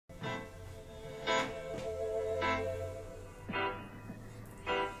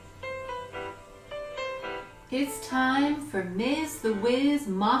It's time for Ms. The Wiz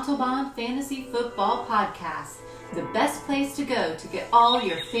Montalban Fantasy Football Podcast, the best place to go to get all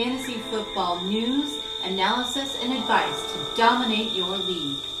your fantasy football news, analysis, and advice to dominate your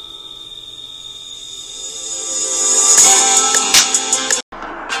league.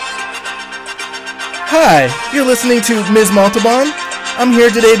 Hi, you're listening to Ms. Montalban. I'm here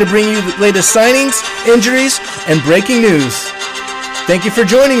today to bring you the latest signings, injuries, and breaking news. Thank you for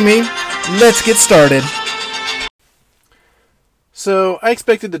joining me. Let's get started. So, I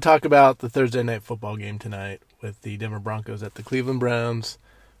expected to talk about the Thursday night football game tonight with the Denver Broncos at the Cleveland Browns,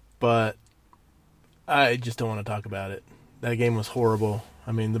 but I just don't want to talk about it. That game was horrible.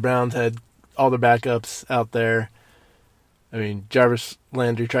 I mean, the Browns had all their backups out there. I mean, Jarvis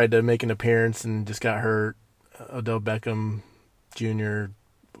Landry tried to make an appearance and just got hurt. Odell Beckham Jr.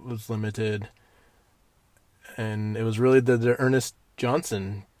 was limited. And it was really the Ernest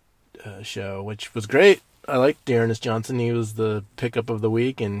Johnson show, which was great. I liked Ernest Johnson. He was the pickup of the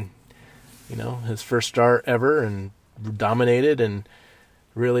week and, you know, his first start ever and dominated and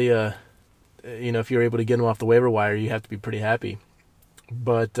really, if you're able to get him off the waiver wire, you have to be pretty happy.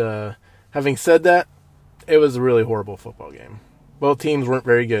 But having said that, it was a really horrible football game. Both teams weren't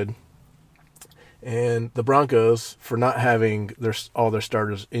very good. And the Broncos, for not having all their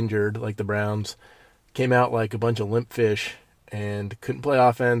starters injured like the Browns, came out like a bunch of limp fish and couldn't play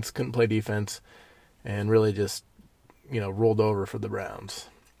offense, couldn't play defense, and really just, rolled over for the Browns.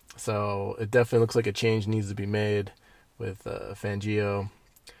 So it definitely looks like a change needs to be made with Fangio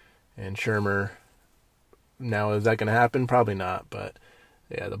and Shermer. Now, is that going to happen? Probably not. But,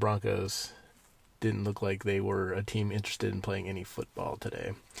 yeah, the Broncos didn't look like they were a team interested in playing any football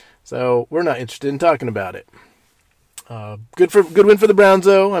today. So we're not interested in talking about it. Good win for the Browns,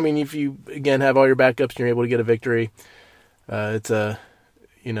 though. I mean, if you, again, have all your backups and you're able to get a victory, it's a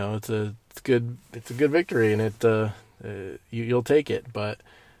good victory, and you'll take it. But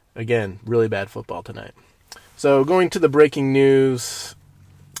again, really bad football tonight. So going to the breaking news,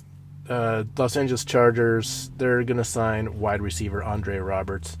 Los Angeles Chargers, they're going to sign wide receiver Andre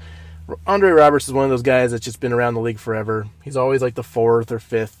Roberts. Andre Roberts is one of those guys that's just been around the league forever. He's always like the fourth or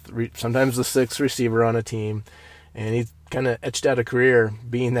fifth, sometimes the sixth receiver on a team, and he's kind of etched out a career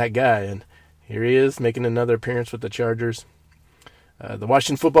being that guy. And here he is making another appearance with the Chargers. The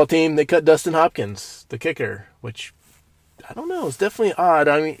Washington football team, they cut Dustin Hopkins, the kicker, which, I don't know, it's definitely odd.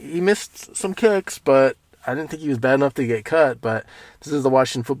 I mean, he missed some kicks, but I didn't think he was bad enough to get cut. But this is the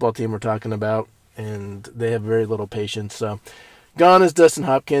Washington football team we're talking about, and they have very little patience. So gone is Dustin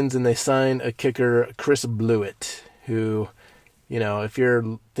Hopkins, and they sign a kicker, Chris Blewett, who, if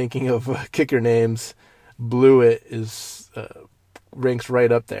you're thinking of kicker names, Blewett is ranks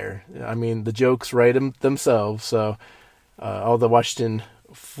right up there. I mean, the jokes write themselves, so all the Washington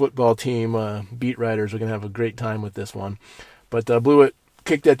football team beat writers are going to have a great time with this one. But Blewett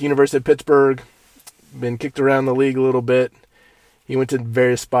kicked at the University of Pittsburgh, been kicked around the league a little bit. He went to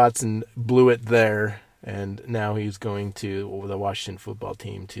various spots and blew it there, and now he's going to the Washington football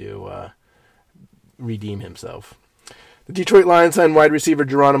team to redeem himself. The Detroit Lions signed wide receiver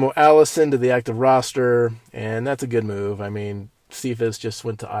Geronimo Allison to the active roster, and that's a good move. I mean, Cephas just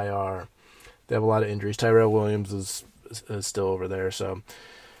went to IR. They have a lot of injuries. Tyrell Williams is still over there. So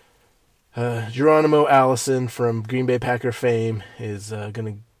Geronimo Allison from Green Bay Packer fame is going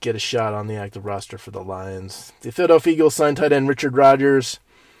to get a shot on the active roster for the Lions. The Philadelphia Eagles signed tight end Richard Rodgers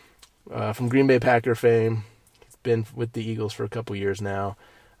from Green Bay Packer fame. He's been with the Eagles for a couple years now.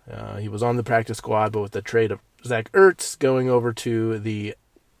 He was on the practice squad, but with the trade of Zach Ertz going over to the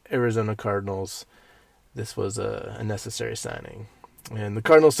Arizona Cardinals, this was a necessary signing. And the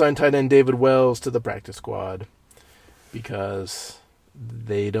Cardinals signed tight end David Wells to the practice squad because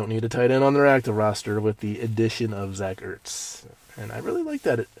they don't need a tight end on their active roster with the addition of Zach Ertz. And I really like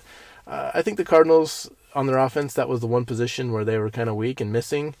that. I think the Cardinals, on their offense, that was the one position where they were kind of weak and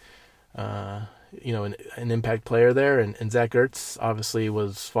missing, an impact player there. And Zach Ertz obviously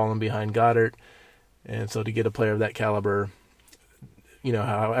was falling behind Goddard. And so to get a player of that caliber,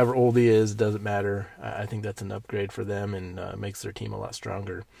 however old he is, doesn't matter. I think that's an upgrade for them and makes their team a lot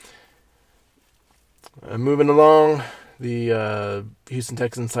stronger. Moving along, the Houston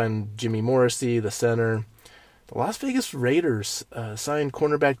Texans signed Jimmy Morrissey, the center. The Las Vegas Raiders signed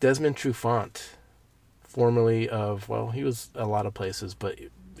cornerback Desmond Trufant, formerly of, he was a lot of places, but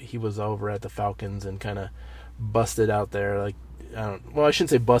he was over at the Falcons and kind of busted out there. I shouldn't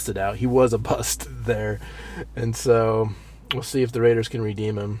say busted out. He was a bust there. And so we'll see if the Raiders can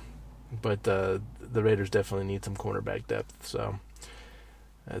redeem him. But the Raiders definitely need some cornerback depth. So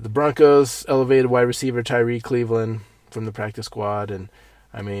the Broncos elevated wide receiver Tyree Cleveland from the practice squad, and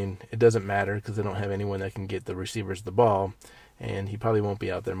I mean, it doesn't matter because they don't have anyone that can get the receivers the ball, and he probably won't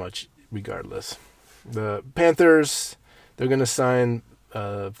be out there much regardless. The Panthers, they're going to sign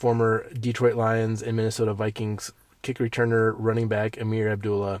former Detroit Lions and Minnesota Vikings kick returner running back Amir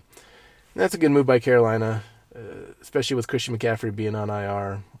Abdullah. And that's a good move by Carolina, especially with Christian McCaffrey being on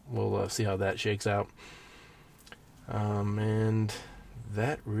IR. We'll see how that shakes out. And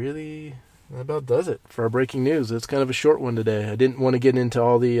that really about does it for our breaking news. It's kind of a short one today. I didn't want to get into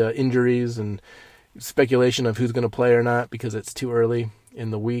all the injuries and speculation of who's going to play or not because it's too early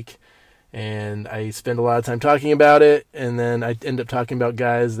in the week. And I spend a lot of time talking about it, and then I end up talking about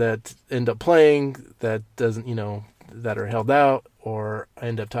guys that end up playing that doesn't, that are held out, or I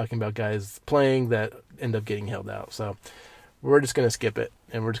end up talking about guys playing that end up getting held out. So we're just going to skip it,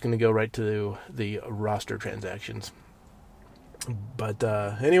 and we're just going to go right to the roster transactions. But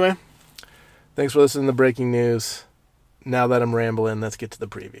anyway, thanks for listening to Breaking News. Now that I'm rambling, let's get to the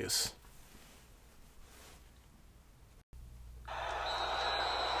previews.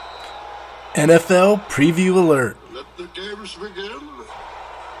 NFL Preview Alert. Let the games begin.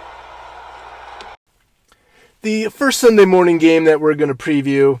 The first Sunday morning game that we're going to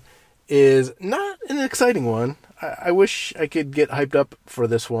preview is not an exciting one. I wish I could get hyped up for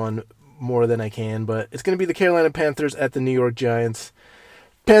this one more than I can, but it's going to be the Carolina Panthers at the New York Giants.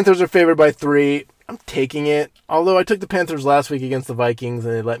 Panthers are favored by 3. I'm taking it. Although I took the Panthers last week against the Vikings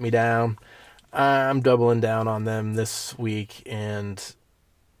and they let me down, I'm doubling down on them this week and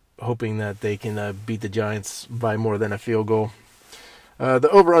hoping that they can beat the Giants by more than a field goal. The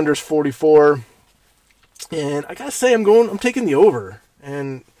over-under is 44. And I gotta say, I'm taking the over.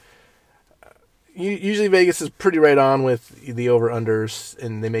 And usually Vegas is pretty right on with the over-unders,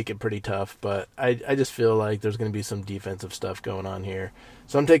 and they make it pretty tough. But I just feel like there's going to be some defensive stuff going on here.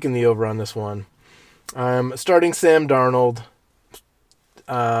 So I'm taking the over on this one. I'm starting Sam Darnold.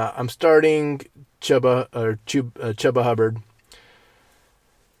 I'm starting Chuba Hubbard.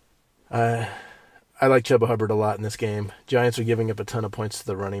 I like Chuba Hubbard a lot in this game. Giants are giving up a ton of points to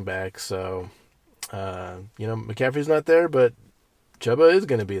the running back, so McCaffrey's not there, but Chuba is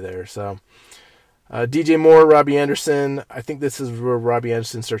going to be there. So DJ Moore, Robbie Anderson. I think this is where Robbie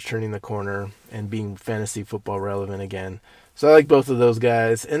Anderson starts turning the corner and being fantasy football relevant again. So I like both of those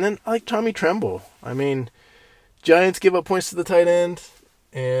guys, and then I like Tommy Tremble. I mean, Giants give up points to the tight end,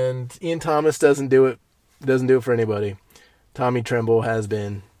 and Ian Thomas doesn't do it for anybody. Tommy Tremble has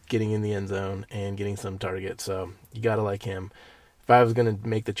been getting in the end zone and getting some targets, so you gotta like him. If I was gonna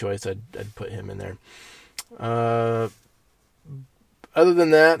make the choice, I'd put him in there. Other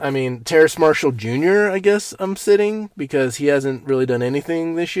than that, I mean, Terrace Marshall Jr., I guess I'm sitting because he hasn't really done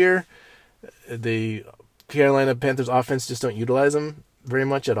anything this year. The Carolina Panthers offense just don't utilize him very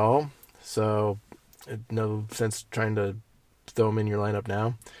much at all, so no sense trying to throw him in your lineup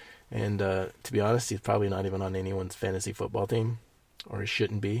now. And to be honest, he's probably not even on anyone's fantasy football team, or he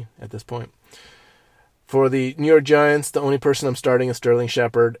shouldn't be at this point. For the New York Giants, the only person I'm starting is Sterling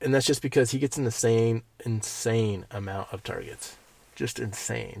Shepard, and that's just because he gets an insane amount of targets. Just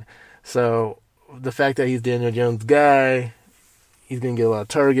insane. So the fact that he's Daniel Jones' guy, he's going to get a lot of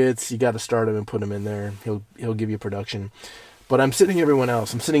targets. You got to start him and put him in there. He'll give you production. But I'm sitting everyone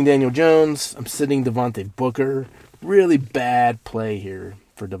else. I'm sitting Daniel Jones. I'm sitting Devontae Booker. Really bad play here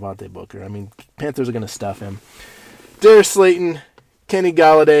for Devontae Booker. I mean, Panthers are going to stuff him. Darius Slayton, Kenny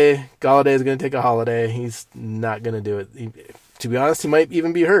Galladay. Galladay is going to take a holiday. He's not going to do it. To be honest, he might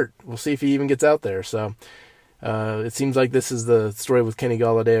even be hurt. We'll see if he even gets out there. So it seems like this is the story with Kenny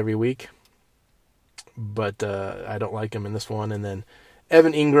Galladay every week. But I don't like him in this one. And then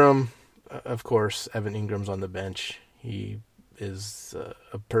Evan Ingram, of course, Evan Ingram's on the bench. He is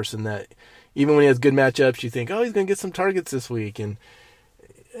a person that, even when he has good matchups, you think, oh, he's going to get some targets this week. And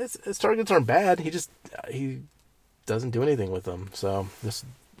his targets aren't bad. He doesn't do anything with them. So this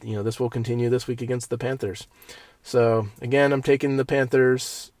will continue this week against the Panthers. So again, I'm taking the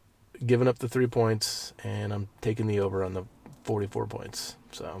Panthers, giving up the 3 points, and I'm taking the over on the 44 points.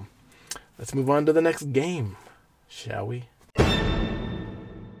 So let's move on to the next game, shall we?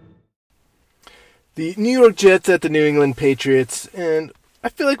 The New York Jets at the New England Patriots, and I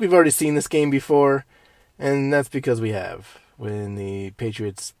feel like we've already seen this game before, and that's because we have. When the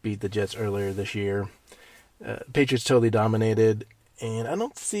Patriots beat the Jets earlier this year, Patriots totally dominated, and I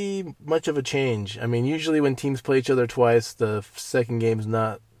don't see much of a change. I mean, usually when teams play each other twice, the second game's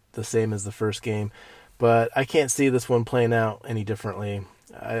not the same as the first game, but I can't see this one playing out any differently.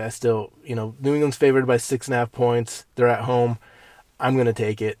 I still, New England's favored by 6.5 points. They're at home. I'm going to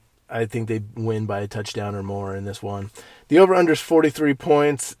take it. I think they win by a touchdown or more in this one. The over-under is 43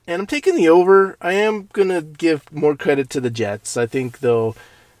 points, and I'm taking the over. I am going to give more credit to the Jets. I think they'll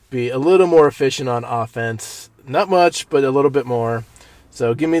be a little more efficient on offense. Not much, but a little bit more.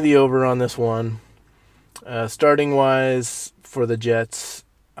 So give me the over on this one. Starting-wise for the Jets,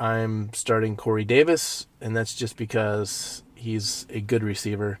 I'm starting Corey Davis, and that's just because he's a good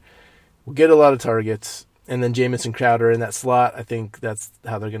receiver. Will get a lot of targets. And then Jamison Crowder in that slot, I think that's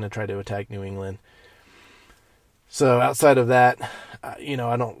how they're going to try to attack New England. So outside of that, I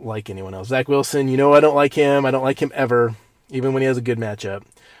don't like anyone else. Zach Wilson, I don't like him. I don't like him ever, even when he has a good matchup.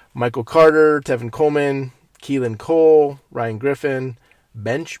 Michael Carter, Tevin Coleman, Keelan Cole, Ryan Griffin,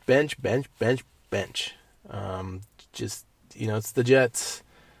 bench. It's the Jets.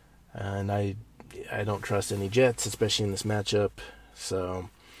 And I don't trust any Jets, especially in this matchup. So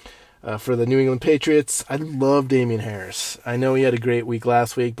for the New England Patriots, I love Damian Harris. I know he had a great week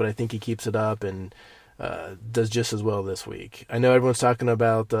last week, but I think he keeps it up and does just as well this week. I know everyone's talking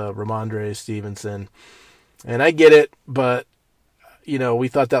about Ramondre Stevenson, and I get it, but we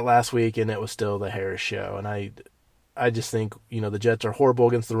thought that last week, and it was still the Harris show. And I just think the Jets are horrible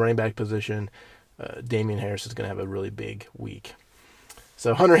against the running back position. Damian Harris is going to have a really big week.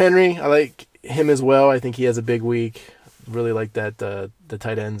 So Hunter Henry, I like him as well. I think he has a big week. Really like that the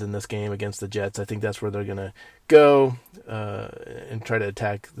tight ends in this game against the Jets. I think that's where they're going to go and try to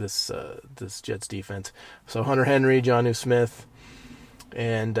attack this Jets defense. So Hunter Henry, Jonnu Smith,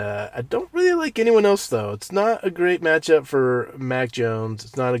 and I don't really like anyone else, though. It's not a great matchup for Mac Jones.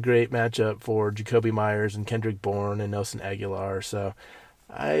 It's not a great matchup for Jacoby Myers and Kendrick Bourne and Nelson Aguilar. So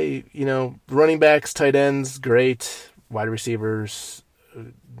running backs, tight ends, great. Wide receivers,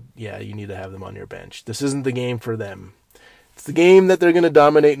 you need to have them on your bench. This isn't the game for them. It's the game that they're going to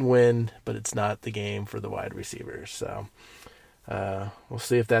dominate and win, but it's not the game for the wide receivers. So we'll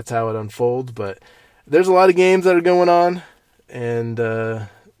see if that's how it unfolds. But there's a lot of games that are going on, and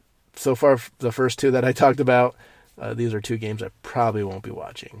so far the first two that I talked about, these are two games I probably won't be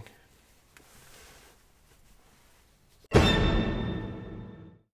watching.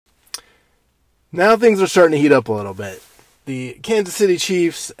 Now things are starting to heat up a little bit. The Kansas City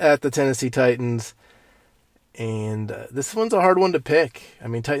Chiefs at the Tennessee Titans. And this one's a hard one to pick. I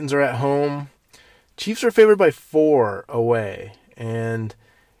mean, Titans are at home. Chiefs are favored by 4 away. And,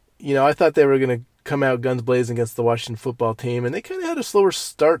 I thought they were going to come out guns blazing against the Washington football team. And they kind of had a slower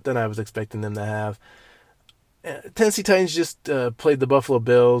start than I was expecting them to have. Tennessee Titans just played the Buffalo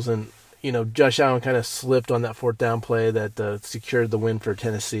Bills. And, Josh Allen kind of slipped on that 4th down play that secured the win for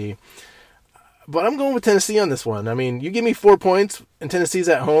Tennessee. But I'm going with Tennessee on this one. I mean, you give me 4 points, and Tennessee's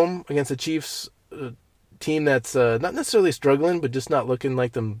at home against the Chiefs team that's not necessarily struggling, but just not looking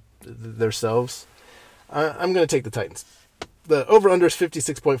like themselves. I'm going to take the Titans. The over-under is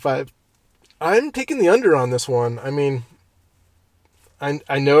 56.5. I'm taking the under on this one. I mean,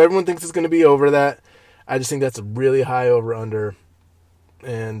 I know everyone thinks it's going to be over that. I just think that's a really high over-under,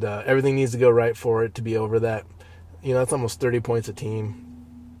 and everything needs to go right for it to be over that. That's almost 30 points a team.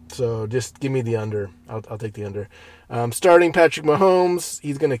 So just give me the under. I'll take the under. Starting Patrick Mahomes,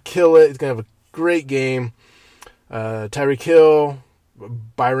 he's going to kill it. He's going to have a great game. Tyreek Hill,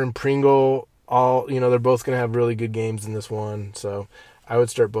 Byron Pringle, they're both going to have really good games in this one. So I would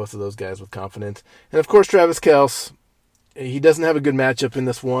start both of those guys with confidence. And of course, Travis Kelce. He doesn't have a good matchup in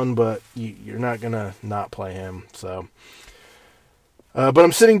this one, but you're not going to not play him. So, but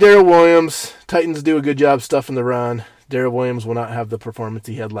I'm sitting Darrell Williams. Titans do a good job stuffing the run. Darrell Williams will not have the performance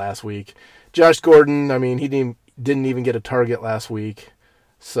he had last week. Josh Gordon, I mean, he didn't even get a target last week.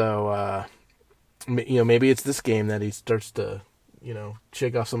 So, maybe it's this game that he starts to,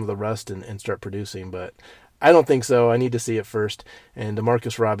 shake off some of the rust and start producing. But I don't think so. I need to see it first. And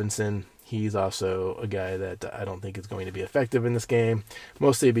DeMarcus Robinson, he's also a guy that I don't think is going to be effective in this game,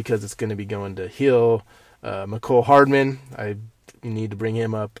 mostly because it's going to be going to Hill. McCole Hardman, I need to bring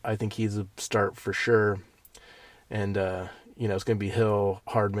him up. I think he's a start for sure. And, it's going to be Hill,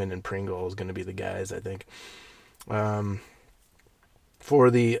 Hardman, and Pringle is going to be the guys, I think. For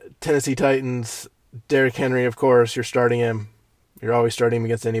the Tennessee Titans, Derrick Henry, of course, you're starting him. You're always starting him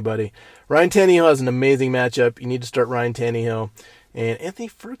against anybody. Ryan Tannehill has an amazing matchup. You need to start Ryan Tannehill. And Anthony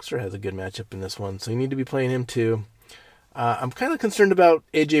Ferguson has a good matchup in this one, so you need to be playing him too. I'm kind of concerned about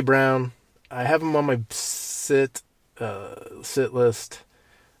A.J. Brown. I have him on my sit list.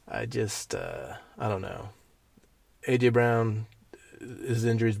 I don't know. A.J. Brown, his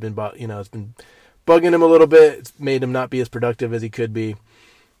injury's been, it's been bugging him a little bit. It's made him not be as productive as he could be.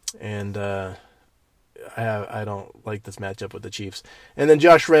 And I don't like this matchup with the Chiefs. And then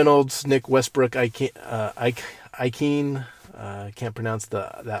Josh Reynolds, Nick Westbrook, Ikeen. Can't pronounce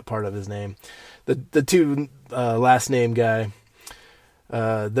that part of his name. The two last name guy,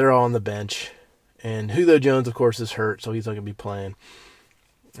 they're all on the bench. And Julio Jones, of course, is hurt, so he's not going to be playing.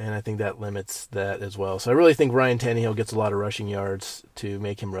 And I think that limits that as well. So I really think Ryan Tannehill gets a lot of rushing yards to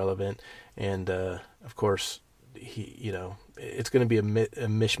make him relevant. And, of course, it's going to be a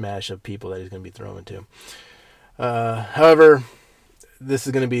mishmash of people that he's going to be throwing to. However, this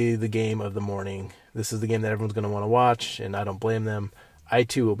is going to be the game of the morning. This is the game that everyone's going to want to watch, and I don't blame them. I,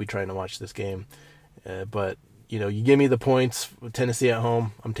 too, will be trying to watch this game. But, you give me the points with Tennessee at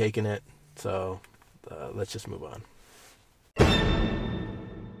home, I'm taking it. So let's just move on.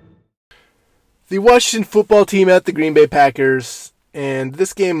 The Washington football team at the Green Bay Packers, and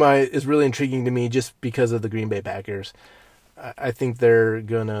this game is really intriguing to me just because of the Green Bay Packers. I think they're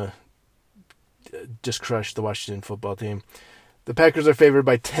going to just crush the Washington football team. The Packers are favored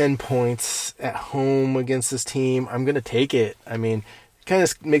by 10 points at home against this team. I'm going to take it. I mean, it kind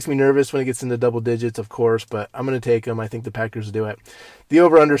of makes me nervous when it gets into double digits, of course, but I'm going to take them. I think the Packers do it. The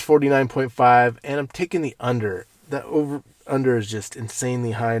over-under is 49.5, and I'm taking the under. The over-under is just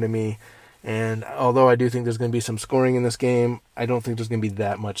insanely high to me. And although I do think there's going to be some scoring in this game, I don't think there's going to be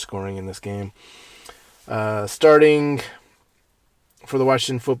that much scoring in this game. Starting for the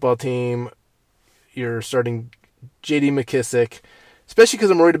Washington football team, you're starting J.D. McKissick, especially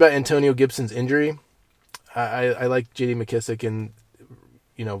because I'm worried about Antonio Gibson's injury. I like J.D. McKissick and,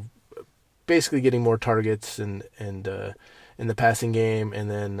 basically getting more targets and in the passing game,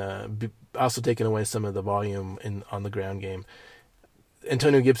 and then also taking away some of the volume on the ground game.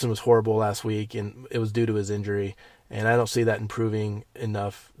 Antonio Gibson was horrible last week, and it was due to his injury, and I don't see that improving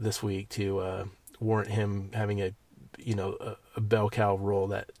enough this week to warrant him having a bell cow role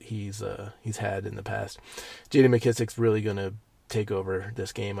that he's had in the past. J.D. McKissick's really going to take over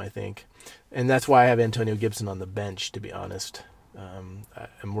this game, I think, and that's why I have Antonio Gibson on the bench, to be honest.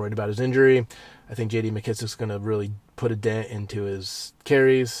 I'm worried about his injury. I think J.D. McKissick's going to really put a dent into his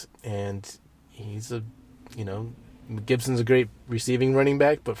carries, and Gibson's a great receiving running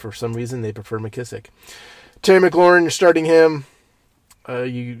back, but for some reason they prefer McKissick. Terry McLaurin, you're starting him.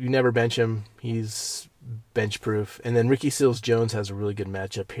 You never bench him. He's bench-proof. And then Ricky Seals-Jones has a really good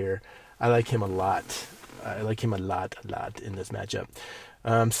matchup here. I like him a lot. I like him a lot in this matchup.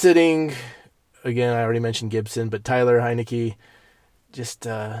 Sitting, again, I already mentioned Gibson, but Tyler Heineke just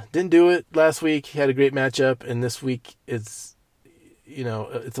didn't do it last week. He had a great matchup, and this week it's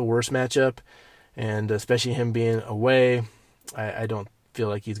a worse matchup. And especially him being away, I don't feel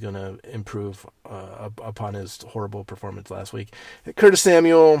like he's going to improve upon his horrible performance last week. Curtis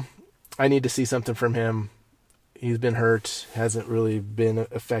Samuel, I need to see something from him. He's been hurt, hasn't really been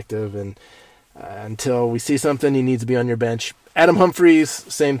effective, and until we see something, he needs to be on your bench. Adam Humphries,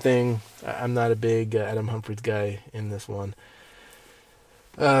 same thing. I'm not a big Adam Humphries guy in this one.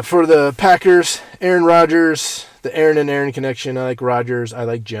 For the Packers, Aaron Rodgers, the Aaron and Aaron connection. I like Rodgers. I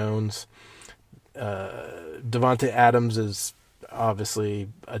like Jones. Devontae Adams is obviously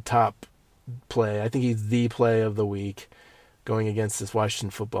a top play. I think he's the play of the week going against this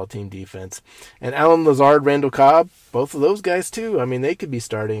Washington football team defense. And Allen Lazard, Randall Cobb, both of those guys too. I mean, they could be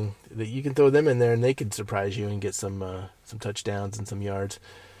starting. You can throw them in there and they could surprise you and get some touchdowns and some yards.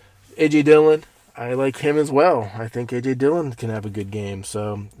 A.J. Dillon, I like him as well. I think A.J. Dillon can have a good game.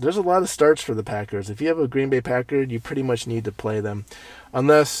 So there's a lot of starts for the Packers. If you have a Green Bay Packer, you pretty much need to play them.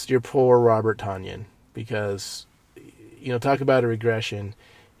 Unless you're poor Robert Tonyan, because, talk about a regression.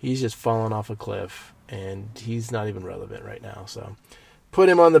 He's just fallen off a cliff, and he's not even relevant right now. So put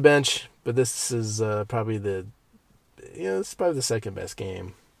him on the bench, but this is probably the second best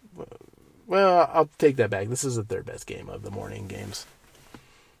game. Well, I'll take that back. This is the third best game of the morning games.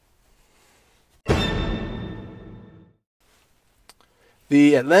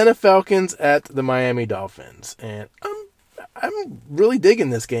 The Atlanta Falcons at the Miami Dolphins, and I'm really digging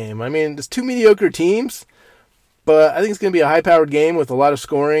this game. I mean, it's two mediocre teams, but I think it's going to be a high-powered game with a lot of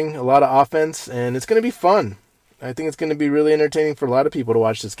scoring, a lot of offense, and it's going to be fun. I think it's going to be really entertaining for a lot of people to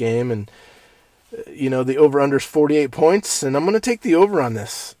watch this game, and the over-under is 48 points, and I'm going to take the over on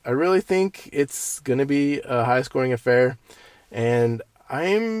this. I really think it's going to be a high-scoring affair, and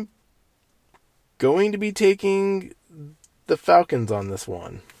I'm going to be taking the Falcons on this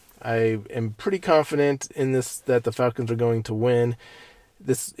one. I am pretty confident in this that the Falcons are going to win.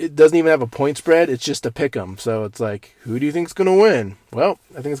 It doesn't even have a point spread. It's just a pick 'em. So it's like, who do you think is going to win? Well,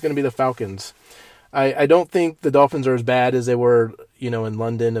 I think it's going to be the Falcons. I don't think the Dolphins are as bad as they were, in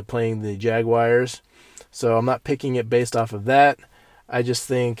London at playing the Jaguars. So I'm not picking it based off of that. I just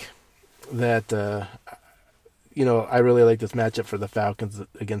think that, I really like this matchup for the Falcons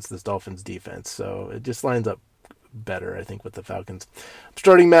against this Dolphins defense. So it just lines up better, I think, with the Falcons. I'm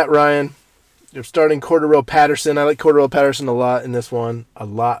starting Matt Ryan. You're starting Cordarrelle Patterson. I like Cordarrelle Patterson a lot in this one. A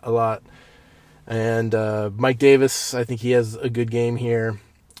lot. And Mike Davis, I think he has a good game here.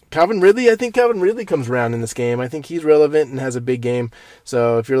 Calvin Ridley, I think Calvin Ridley comes around in this game. I think he's relevant and has a big game.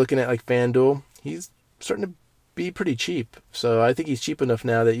 So if you're looking at like FanDuel, he's starting to be pretty cheap. So I think he's cheap enough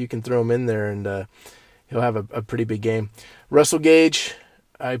now that you can throw him in there and he'll have a pretty big game. Russell Gage,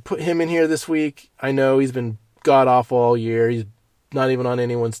 I put him in here this week. I know he's been god-awful all year. He's not even on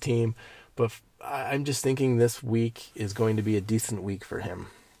anyone's team. But I'm just thinking this week is going to be a decent week for him.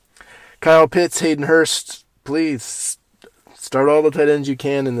 Kyle Pitts, Hayden Hurst, please start all the tight ends you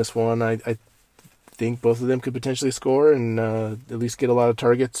can in this one. I think both of them could potentially score and at least get a lot of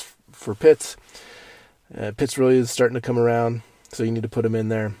targets for Pitts. Pitts really is starting to come around, so you need to put him in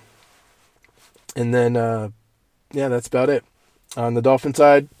there. And then, that's about it. On the Dolphin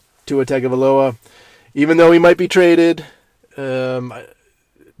side, Tua Tagovailoa, even though he might be traded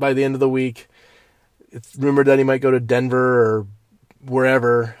by the end of the week, it's rumored that he might go to Denver or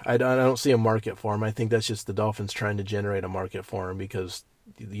wherever. I don't see a market for him. I think that's just the Dolphins trying to generate a market for him because,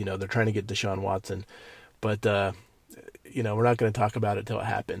 they're trying to get Deshaun Watson. But, we're not going to talk about it till it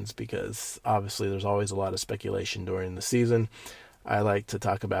happens because obviously there's always a lot of speculation during the season. I like to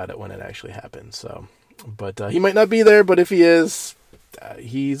talk about it when it actually happens. So, but he might not be there, but if he is,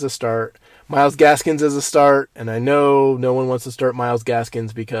 he's a start. Myles Gaskins is a start, and I know no one wants to start Myles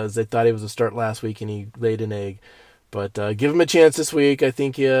Gaskins because they thought he was a start last week and he laid an egg. But give him a chance this week. I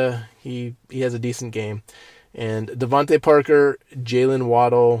think he has a decent game. And Devontae Parker, Jalen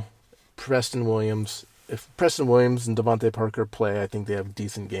Waddle, Preston Williams. If Preston Williams and Devontae Parker play, I think they have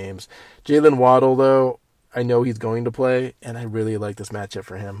decent games. Jalen Waddle, though, I know he's going to play, and I really like this matchup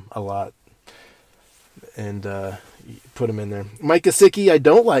for him a lot. And put him in there. Mike Gesicki, I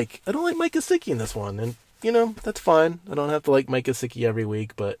don't like Mike Gesicki in this one. And, that's fine. I don't have to like Mike Gesicki every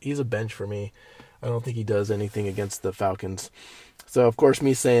week, but he's a bench for me. I don't think he does anything against the Falcons. So, of course,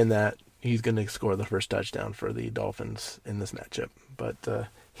 me saying that, he's going to score the first touchdown for the Dolphins in this matchup. But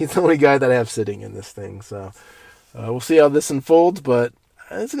he's the only guy that I have sitting in this thing. So we'll see how this unfolds, but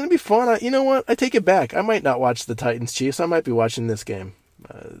it's going to be fun. You know what? I take it back. I might not watch the Titans-Chiefs. I might be watching this game.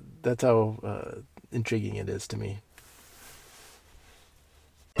 That's how intriguing it is to me.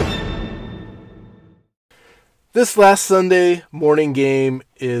 This last Sunday morning game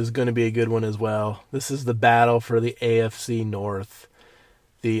is going to be a good one as well. This is the battle for the AFC North.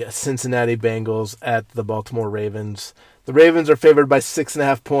 The Cincinnati Bengals at the Baltimore Ravens. The Ravens are favored by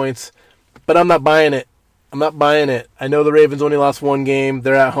 6.5 points, but I'm not buying it. I know the Ravens only lost one game.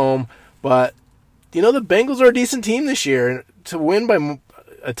 They're at home, but the Bengals are a decent team this year. To win by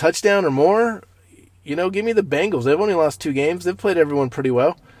a touchdown or more, give me the Bengals. They've only lost 2 games. They've played everyone pretty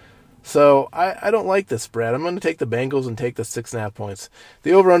well. So I don't like this spread. I'm going to take the Bengals and take the 6.5 points.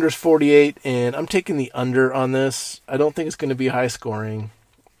 The over-under is 48, and I'm taking the under on this. I don't think it's going to be high scoring.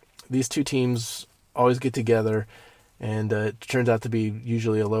 These two teams always get together, and it turns out to be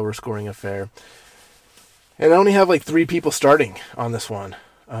usually a lower scoring affair. And I only have like 3 people starting on this one.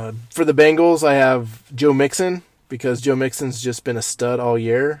 For the Bengals, I have Joe Mixon, because Joe Mixon's just been a stud all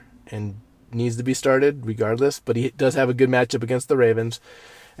year and needs to be started regardless, but he does have a good matchup against the Ravens.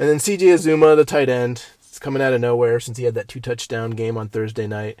 And then C.J. Azuma, the tight end, is coming out of nowhere since he had that 2-touchdown game on Thursday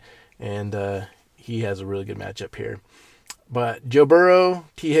night, and he has a really good matchup here. But Joe Burrow,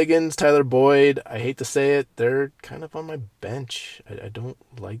 T. Higgins, Tyler Boyd, I hate to say it, they're kind of on my bench. I don't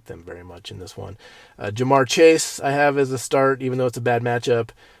like them very much in this one. Jamar Chase I have as a start, even though it's a bad matchup.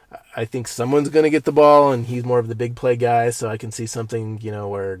 I think someone's going to get the ball, and he's more of the big play guy, so I can see something,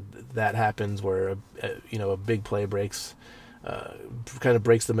 where that happens, where, a big play breaks, kind of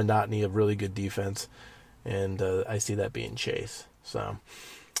breaks the monotony of really good defense, and I see that being Chase. So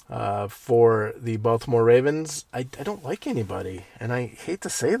for the Baltimore Ravens, I don't like anybody, and I hate to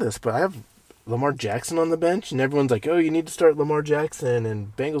say this, but I have Lamar Jackson on the bench, and everyone's like, oh, you need to start Lamar Jackson,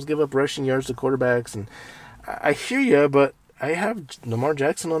 and Bengals give up rushing yards to quarterbacks, and I hear you, but I have Lamar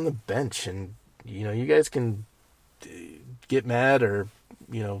Jackson on the bench, and, you guys can get mad or,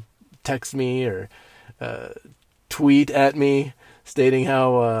 text me or tweet at me stating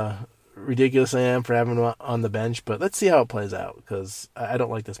how ridiculous I am for having him on the bench, but let's see how it plays out, because I don't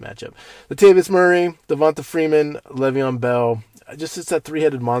like this matchup. Latavius Murray, Devonta Freeman, Le'Veon Bell, it's that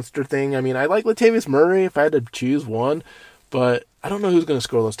 3-headed monster thing. I mean, I like Latavius Murray if I had to choose one, but I don't know who's going to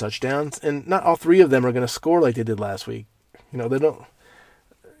score those touchdowns, and not all 3 of them are going to score like they did last week. They don't.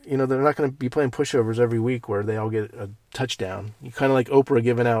 They're not going to be playing pushovers every week where they all get a touchdown. You kind of like Oprah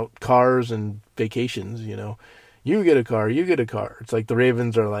giving out cars and vacations. You get a car, you get a car. It's like the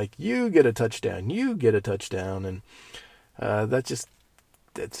Ravens are like, you get a touchdown, you get a touchdown. And that just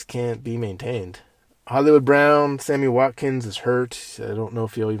can't be maintained. Hollywood Brown, Sammy Watkins is hurt. I don't know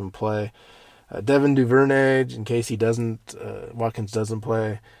if he'll even play. Devin Duvernay, in case Watkins doesn't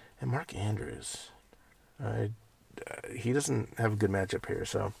play. And Mark Andrews. He doesn't have a good matchup here.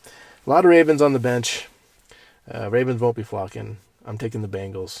 So a lot of Ravens on the bench. Ravens won't be flocking. I'm taking the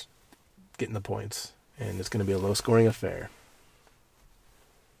Bengals, getting the points. And it's going to be a low-scoring affair.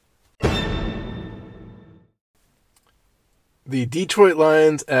 The Detroit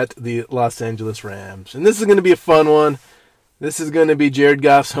Lions at the Los Angeles Rams. And this is going to be a fun one. This is going to be Jared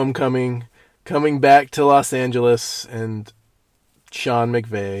Goff's homecoming, coming back to Los Angeles, and Sean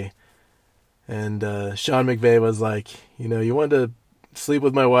McVay. And Sean McVay was like, you want to sleep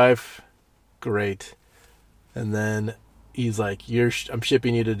with my wife? Great. And then he's like, I'm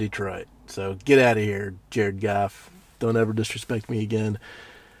shipping you to Detroit. So get out of here, Jared Goff. Don't ever disrespect me again.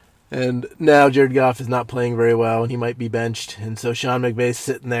 And now Jared Goff is not playing very well, and he might be benched. And so Sean McVay's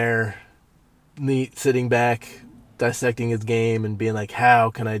sitting there, sitting back, dissecting his game and being like, how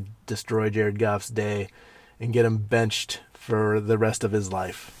can I destroy Jared Goff's day and get him benched for the rest of his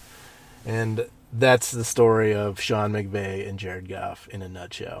life? And that's the story of Sean McVay and Jared Goff in a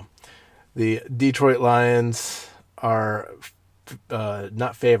nutshell. The Detroit Lions are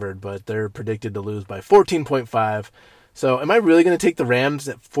not favored, but they're predicted to lose by 14.5. So am I really going to take the Rams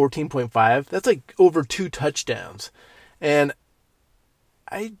at 14.5? That's like over 2 touchdowns. And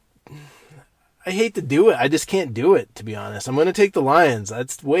I hate to do it. I just can't do it, to be honest. I'm going to take the Lions.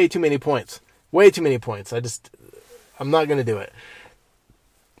 That's way too many points. Way too many points. I'm not going to do it.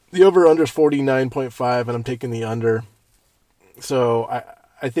 The over-under is 49.5, and I'm taking the under. So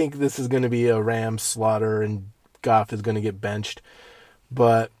I think this is going to be a Rams slaughter, and Goff is going to get benched.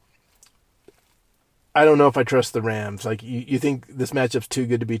 But I don't know if I trust the Rams. Like, you think this matchup's too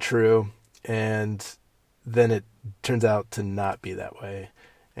good to be true, and then it turns out to not be that way.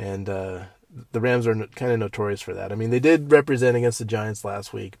 And the Rams are kind of notorious for that. I mean, they did represent against the Giants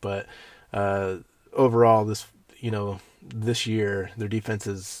last week, but overall, this year their defense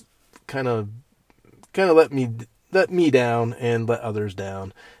is kind of let me down and let others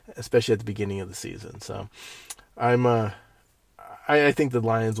down, especially at the beginning of the season. So I think the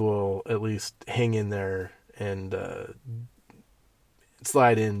Lions will at least hang in there and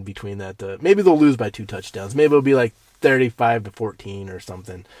slide in between that. Maybe they'll lose by 2 touchdowns. Maybe it'll be like 35-14 or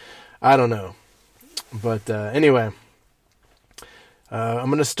something. I don't know. But anyway, I'm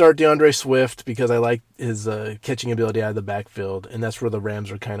going to start DeAndre Swift because I like his catching ability out of the backfield, and that's where the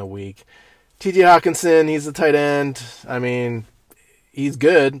Rams are kind of weak. T.J. Hawkinson, he's a tight end. I mean, he's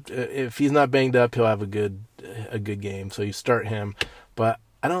good. If he's not banged up, he'll have a good game. So you start him. But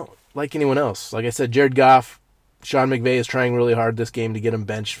I don't like anyone else. Like I said, Jared Goff, Sean McVay is trying really hard this game to get him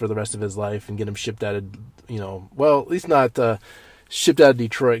benched for the rest of his life and get him shipped out of, at least not shipped out of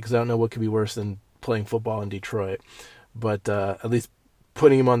Detroit, because I don't know what could be worse than playing football in Detroit. But at least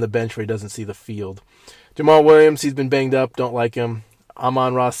putting him on the bench where he doesn't see the field. Jamal Williams, he's been banged up. Don't like him.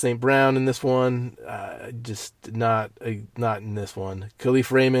 Amon-Ra St. Brown in this one, just not in this one.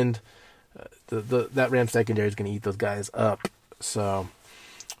 Khalif Raymond, that Rams secondary is going to eat those guys up. So,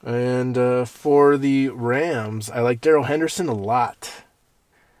 and for the Rams, I like Darrell Henderson a lot.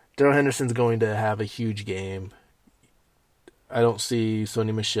 Darrell Henderson's going to have a huge game. I don't see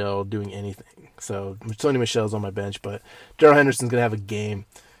Sony Michel doing anything. So Sony Michel's on my bench, but Darrell Henderson's going to have a game.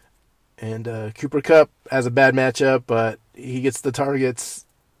 And Cooper Kupp has a bad matchup, but he gets the targets.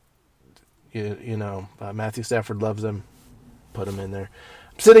 Matthew Stafford loves him. Put him in there.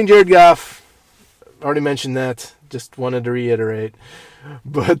 I'm sitting Jared Goff. Already mentioned that. Just wanted to reiterate.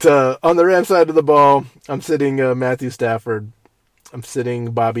 But on the Rams side of the ball, I'm sitting Matthew Stafford. I'm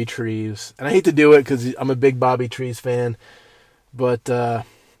sitting Bobby Trees. And I hate to do it because I'm a big Bobby Trees fan. But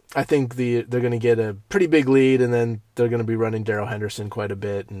I think they're going to get a pretty big lead, and then they're going to be running Darrell Henderson quite a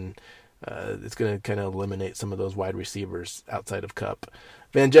bit, and it's going to kind of eliminate some of those wide receivers outside of Kupp.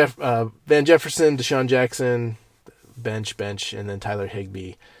 Van Jefferson, Deshaun Jackson, bench, and then Tyler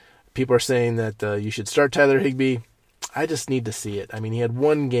Higbee. People are saying that you should start Tyler Higbee. I just need to see it. I mean, he had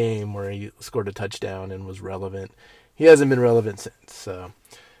one game where he scored a touchdown and was relevant. He hasn't been relevant since. So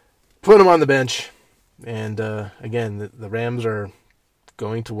put him on the bench. And again, the Rams are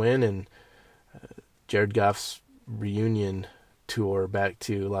going to win, and Jared Goff's reunion tour back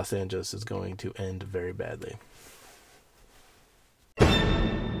to Los Angeles is going to end very badly.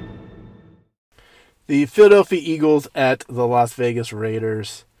 The Philadelphia Eagles at the Las Vegas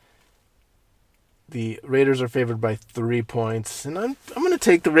Raiders. The Raiders are favored by 3 points, and I'm going to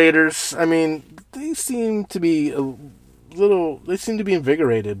take the Raiders. I mean, they seem to be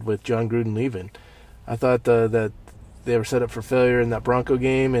invigorated with John Gruden leaving. I thought that they were set up for failure in that Bronco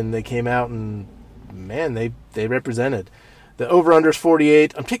game, and they came out and, man, they represented. The over-under is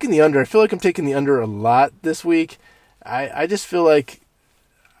 48. I'm taking the under. I feel like I'm taking the under a lot this week. I just feel like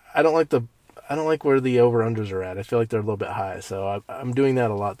I don't like where the over-unders are at. I feel like they're a little bit high, so I'm doing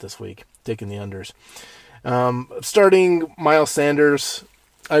that a lot this week, taking the unders. Starting Miles Sanders,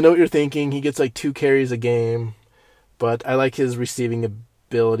 I know what you're thinking. He gets like 2 carries a game, but I like his receiving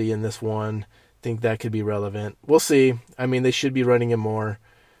ability in this one. Think that could be relevant. We'll see. I mean, they should be running him more.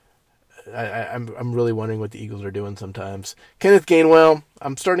 I'm really wondering what the Eagles are doing sometimes. Kenneth Gainwell,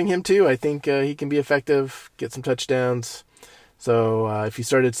 I'm starting him too. I think he can be effective, get some touchdowns. So if you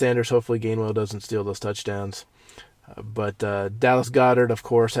started Sanders, hopefully Gainwell doesn't steal those touchdowns. But Dallas Goedert, of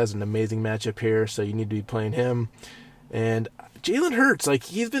course, has an amazing matchup here, so you need to be playing him. And Jalen Hurts, like,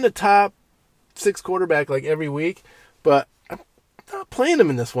 he's been a top 6 quarterback like every week, but I'm not playing him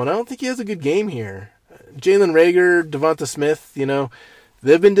in this one. I don't think he has a good game here. Jalen Reagor, Devonta Smith,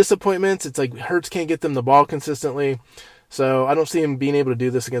 they've been disappointments. It's like Hurts can't get them the ball consistently. So I don't see him being able to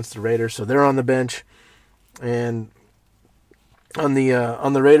do this against the Raiders. So they're on the bench. And on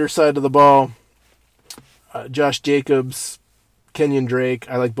the Raiders side of the ball, Josh Jacobs, Kenyon Drake,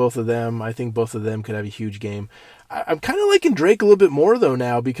 I like both of them. I think both of them could have a huge game. I'm kind of liking Drake a little bit more, though,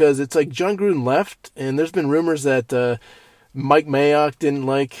 now, because it's like John Gruden left, and there's been rumors that Mike Mayock didn't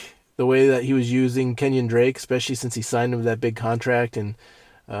like the way that he was using Kenyon Drake, especially since he signed him with that big contract, and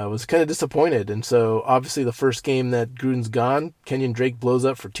was kind of disappointed. And so, obviously, the first game that Gruden's gone, Kenyon Drake blows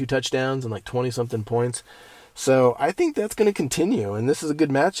up for 2 touchdowns and like 20-something points. So I think that's going to continue, and this is a good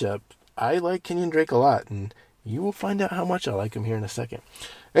matchup. I like Kenyon Drake a lot, and you will find out how much I like him here in a second.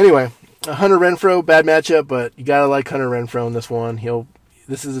 Anyway, Hunter Renfrow, bad matchup, but you got to like Hunter Renfrow in this one.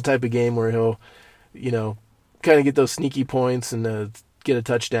 This is the type of game where he'll, kind of get those sneaky points and get a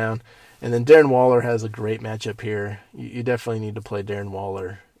touchdown. And then Darren Waller has a great matchup here. You definitely need to play Darren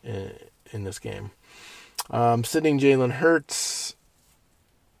Waller in this game. Sitting Jalen Hurts.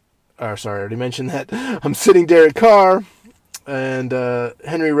 Sorry, I already mentioned that. I'm sitting Derek Carr and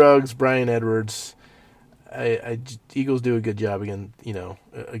Henry Ruggs, Bryan Edwards. Eagles do a good job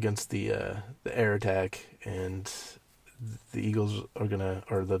against the air attack, and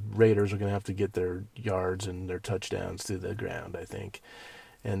the Raiders are gonna have to get their yards and their touchdowns through the ground, I think,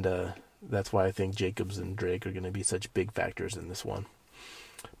 and that's why I think Jacobs and Drake are gonna be such big factors in this one.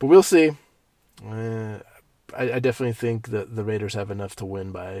 But we'll see. I definitely think that the Raiders have enough to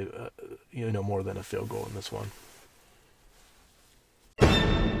win by more than a field goal in this one.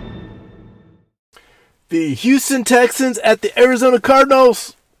 The Houston Texans at the Arizona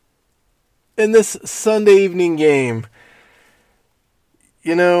Cardinals in this Sunday evening game.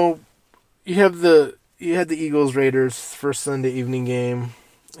 You had the Eagles Raiders first Sunday evening game,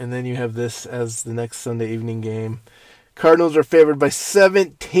 and then you have this as the next Sunday evening game. Cardinals are favored by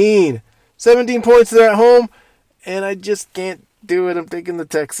 17. 17 points. They're at home, and I just can't do it. I'm taking the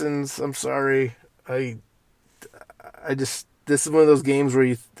Texans. I'm sorry. This is one of those games where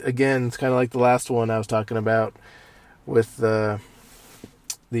it's kind of like the last one I was talking about with the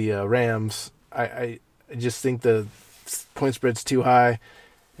Rams. I just think the point spread's too high,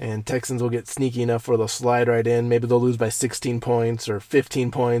 and Texans will get sneaky enough where they'll slide right in. Maybe they'll lose by 16 points or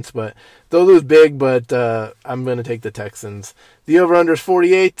 15 points, but they'll lose big, but I'm going to take the Texans. The over-under is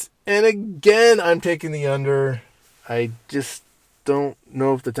 48, and again, I'm taking the under. I just don't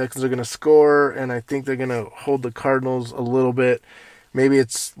know if the Texans are going to score, and I think they're going to hold the Cardinals a little bit. Maybe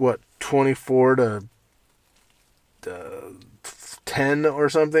it's 24-10 or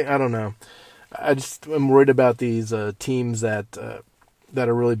something. I don't know. I'm worried about these teams that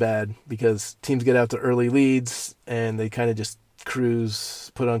are really bad, because teams get out to early leads and they kind of just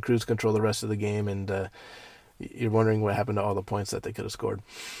put on cruise control the rest of the game, and you're wondering what happened to all the points that they could have scored.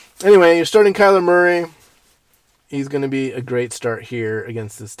 Anyway, you're starting Kyler Murray. He's going to be a great start here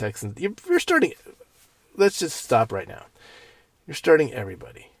against this Texans. You're starting. Let's just stop right now. You're starting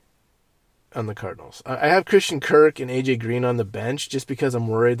everybody on the Cardinals. I have Christian Kirk and A.J. Green on the bench just because I'm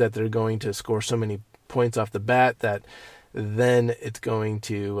worried that they're going to score so many points off the bat that then it's going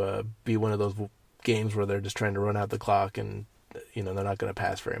to be one of those games where they're just trying to run out the clock, and they're not going to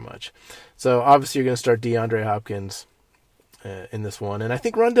pass very much. So obviously you're going to start DeAndre Hopkins in this one. And I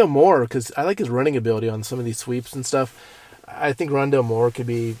think Rondale Moore, because I like his running ability on some of these sweeps and stuff. I think Rondale Moore could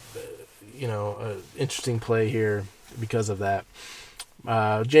be, an interesting play here because of that.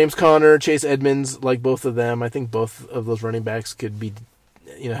 James Conner, Chase Edmonds, like both of them. I think both of those running backs could be,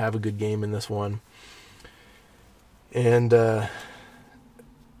 have a good game in this one. And,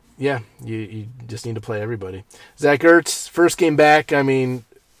 you just need to play everybody. Zach Ertz, first game back. I mean,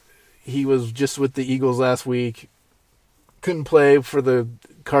 he was just with the Eagles last week. Couldn't play for the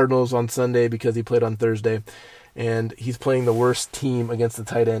Cardinals on Sunday because he played on Thursday. And he's playing the worst team against the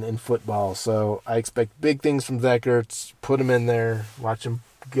tight end in football. So I expect big things from Zach Ertz. Put him in there. Watch him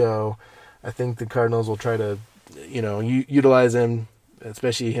go. I think the Cardinals will try to, utilize him,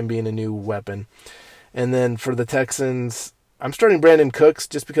 especially him being a new weapon. And then for the Texans, I'm starting Brandon Cooks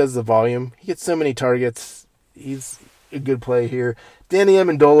just because of the volume. He gets so many targets. He's a good play here. Danny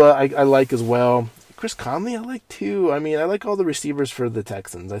Amendola, I like as well. Chris Conley, I like too. I mean, I like all the receivers for the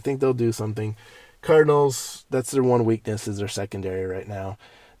Texans. I think they'll do something. Cardinals, that's their one weakness is their secondary right now.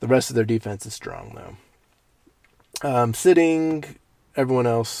 The rest of their defense is strong, though. Sitting everyone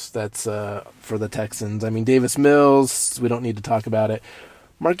else that's for the Texans. I mean, Davis Mills, we don't need to talk about it.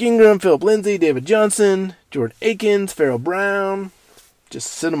 Mark Ingram, Philip Lindsay, David Johnson, Jordan Akins, Farrell Brown.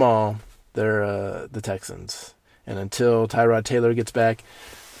 Just sit them all. They're the Texans. And until Tyrod Taylor gets back,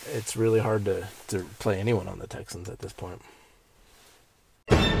 it's really hard to play anyone on the Texans at this point.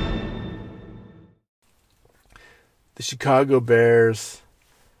 The Chicago Bears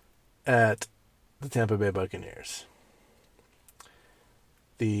at the Tampa Bay Buccaneers.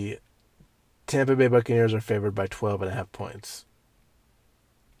 The Tampa Bay Buccaneers are favored by 12.5 points.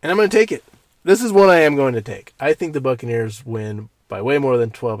 And I'm going to take it. This is one I am going to take. I think the Buccaneers win by way more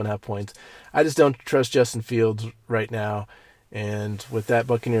than 12.5 points. I just don't trust Justin Fields right now. And with that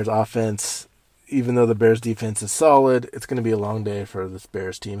Buccaneers offense, even though the Bears defense is solid, it's going to be a long day for this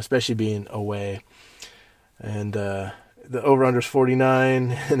Bears team, especially being away. And the over-under is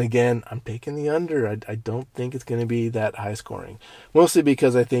 49. And again, I'm taking the under. I don't think it's going to be that high scoring. Mostly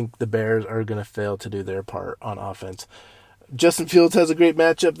because I think the Bears are going to fail to do their part on offense. Justin Fields has a great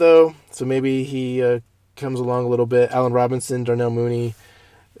matchup, though, so maybe he comes along a little bit. Allen Robinson, Darnell Mooney,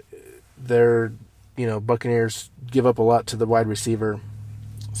 they're, Buccaneers give up a lot to the wide receiver,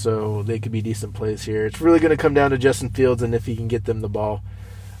 so they could be decent plays here. It's really going to come down to Justin Fields and if he can get them the ball,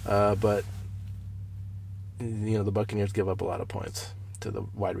 but, the Buccaneers give up a lot of points to the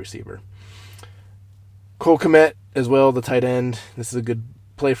wide receiver. Cole Kmet as well, the tight end. This is a good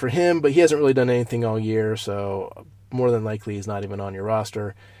play for him, but he hasn't really done anything all year, so more than likely he's not even on your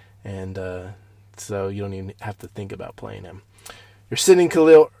roster, and so you don't even have to think about playing him. You're sitting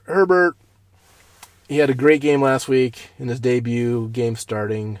Khalil Herbert. He had a great game last week in his debut game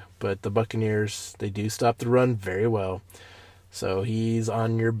starting, but the Buccaneers, they do stop the run very well, so he's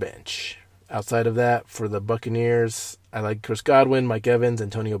on your bench. Outside of that, for the Buccaneers, I like Chris Godwin, Mike Evans,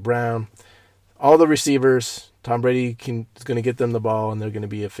 Antonio Brown. All the receivers, Tom Brady is going to get them the ball, and they're going to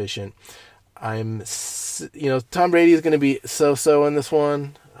be efficient. Tom Brady is going to be so-so in this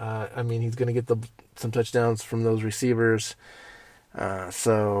one. He's going to get some touchdowns from those receivers.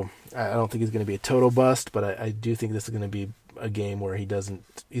 So I don't think he's going to be a total bust, but I do think this is going to be a game where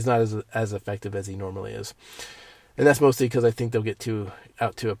he's not as effective as he normally is. And that's mostly because I think they'll get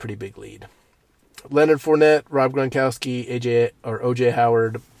out to a pretty big lead. Leonard Fournette, Rob Gronkowski, OJ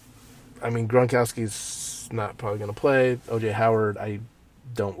Howard. Gronkowski's not probably going to play. OJ Howard, I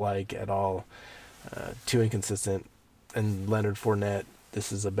don't like at all. Too inconsistent. And Leonard Fournette,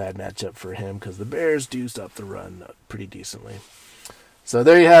 this is a bad matchup for him because the Bears do stop the run pretty decently. So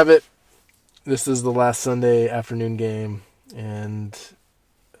there you have it. This is the last Sunday afternoon game, and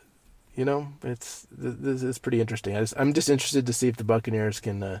this is pretty interesting. I'm just interested to see if the Buccaneers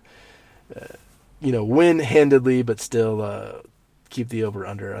can win handedly, but still keep the over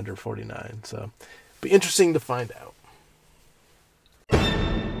under 49. So be interesting to find out.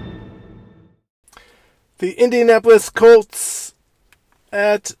 The Indianapolis Colts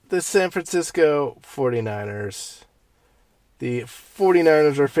at the San Francisco 49ers. The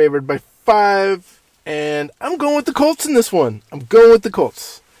 49ers are favored by 5, and I'm going with the Colts in this one. I'm going with the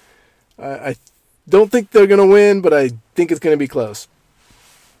Colts. I don't think they're going to win, but I think it's going to be close.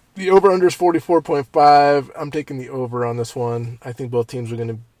 The over-under is 44.5. I'm taking the over on this one. I think both teams are going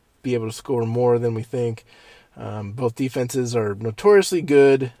to be able to score more than we think. Both defenses are notoriously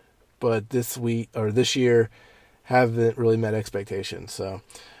good, but this year haven't really met expectations. So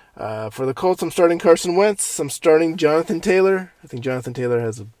for the Colts, I'm starting Carson Wentz. I'm starting Jonathan Taylor. I think Jonathan Taylor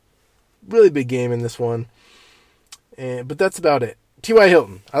has a really big game in this one. But that's about it. T.Y.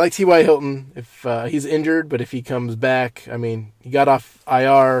 Hilton. I like T.Y. Hilton if he's injured, but if he comes back, he got off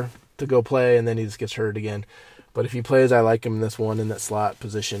IR to go play, and then he just gets hurt again. But if he plays, I like him in this one in that slot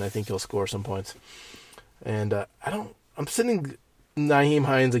position. I think he'll score some points. And I'm sitting Nyheim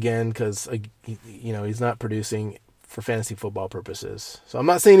Hines again because he's not producing for fantasy football purposes. So I'm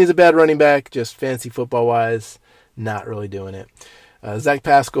not saying he's a bad running back, just fantasy football wise, not really doing it. Zach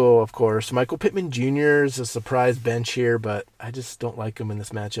Pascal, of course. Michael Pittman Jr. is a surprise bench here, but I just don't like him in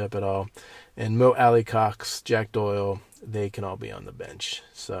this matchup at all. And Mo Alley-Cox, Jack Doyle, they can all be on the bench.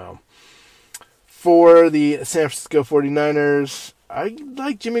 So for the San Francisco 49ers, I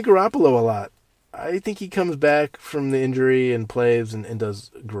like Jimmy Garoppolo a lot. I think he comes back from the injury and plays and does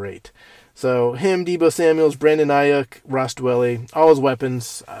great. So him, Deebo Samuels, Brandon Ayuk, Ross Dwelly, all his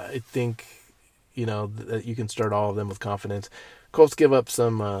weapons, I think, that you can start all of them with confidence. Colts give up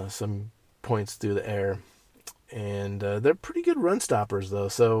some points through the air, and they're pretty good run stoppers, though.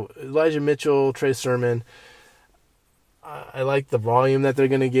 So Elijah Mitchell, Trey Sermon, I like the volume that they're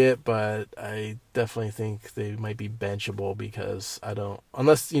going to get, but I definitely think they might be benchable because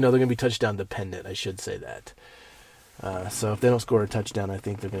unless, they're going to be touchdown dependent, I should say that. So if they don't score a touchdown, I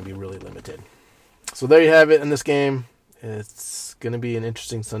think they're going to be really limited. So there you have it in this game. It's going to be an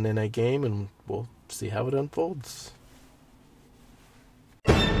interesting Sunday night game, and we'll see how it unfolds.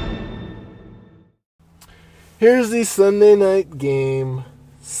 Here's the Sunday night game.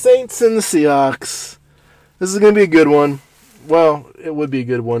 Saints and the Seahawks. This is going to be a good one. Well, it would be a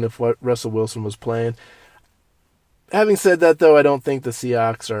good one if Russell Wilson was playing. Having said that, though, I don't think the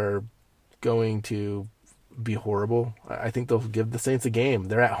Seahawks are going to be horrible. I think they'll give the Saints a game.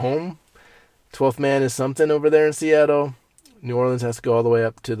 They're at home. 12th man is something over there in Seattle. New Orleans has to go all the way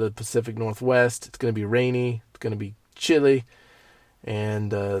up to the Pacific Northwest. It's going to be rainy. It's going to be chilly. And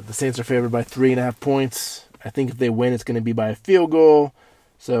the Saints are favored by 3.5 points. I think if they win, it's going to be by a field goal.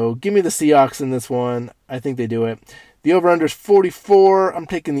 So give me the Seahawks in this one. I think they do it. The over-under is 44. I'm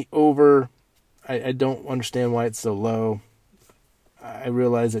taking the over. I don't understand why it's so low. I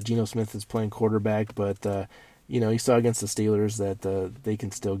realize that Geno Smith is playing quarterback, but you saw against the Steelers that they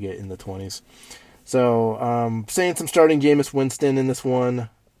can still get in the 20s. So Saints, I'm starting Jameis Winston in this one.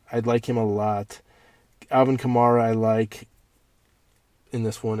 I'd like him a lot. Alvin Kamara I like in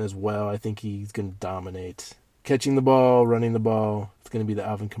this one as well. I think he's going to dominate. Catching the ball, running the ball, it's going to be the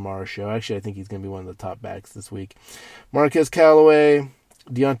Alvin Kamara show. Actually, I think he's going to be one of the top backs this week. Marquez Callaway,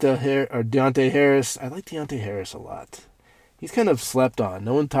 Deontay Harris. I like Deontay Harris a lot. He's kind of slept on.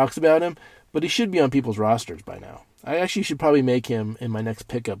 No one talks about him, but he should be on people's rosters by now. I actually should probably make him in my next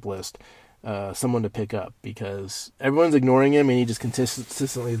pickup list, someone to pick up, because everyone's ignoring him, and he just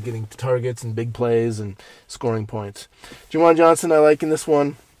consistently is getting targets and big plays and scoring points. Juwan Johnson I like in this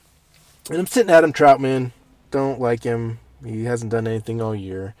one. And I'm sitting Adam Troutman. Don't like him. He hasn't done anything all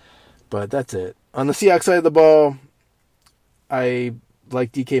year, but that's it. On the Seahawks side of the ball, I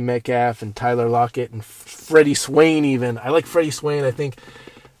like DK Metcalf and Tyler Lockett and Freddie Swain even. I like Freddie Swain. I think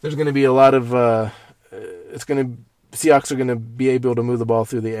there's going to be a lot of Seahawks are going to be able to move the ball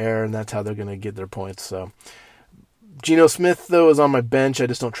through the air, and that's how they're going to get their points. So Geno Smith, though, is on my bench. I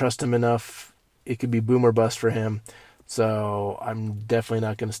just don't trust him enough. It could be boom or bust for him. So I'm definitely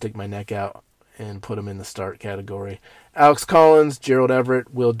not going to stick my neck out and put him in the start category. Alex Collins, Gerald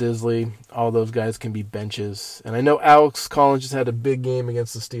Everett, Will Disley, all those guys can be benches. And I know Alex Collins just had a big game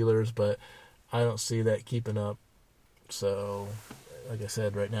against the Steelers, but I don't see that keeping up. So, like I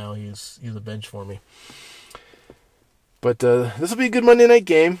said, right now he's a bench for me. But this will be a good Monday night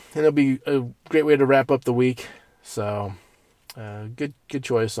game, and it'll be a great way to wrap up the week. So, good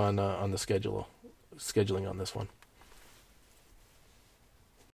choice on the scheduling on this one.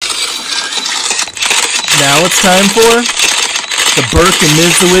 Now it's time for the Burke and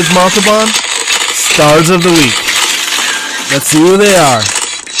Ms. The Wiz Montalban Stars of the Week. Let's see who they are.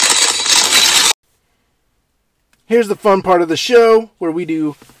 Here's the fun part of the show where we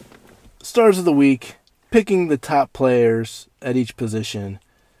do Stars of the Week, picking the top players at each position,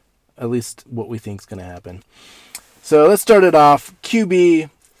 at least what we think is going to happen. So let's start it off.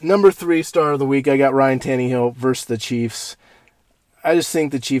 QB, number 3 Star of the Week. I got Ryan Tannehill versus the Chiefs. I just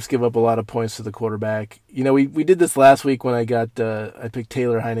think the Chiefs give up a lot of points to the quarterback. We did this last week when I picked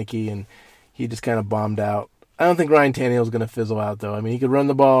Taylor Heineke, and he just kind of bombed out. I don't think Ryan Tannehill is going to fizzle out, though. I mean, he could run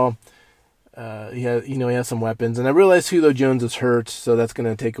the ball. He has some weapons. And I realize Julio Jones is hurt, so that's going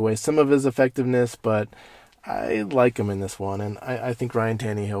to take away some of his effectiveness, but I like him in this one, and I think Ryan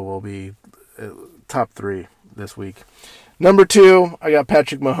Tannehill will be top 3 this week. Number 2, I got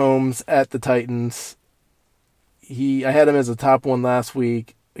Patrick Mahomes at the Titans. I had him as a top 1 last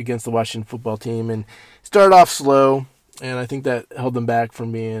week against the Washington football team, and started off slow, and I think that held him back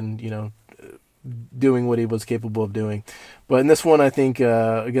from being, doing what he was capable of doing. But in this one, I think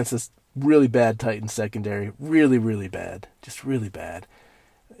against this really bad Titans secondary, really, really bad, just really bad,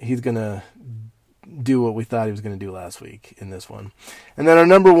 he's going to do what we thought he was going to do last week in this one. And then our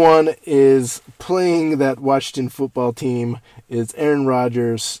number 1 is playing that Washington football team is Aaron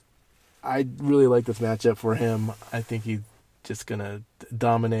Rodgers. I really like this matchup for him. I think he's just going to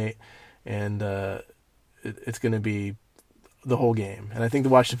dominate, and it's going to be the whole game. And I think the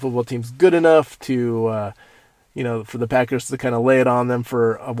Washington football team's good enough to, for the Packers to kind of lay it on them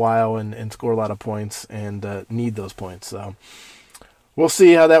for a while and score a lot of points and need those points. So we'll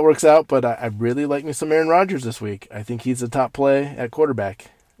see how that works out, but I really like me some Aaron Rodgers this week. I think he's the top play at quarterback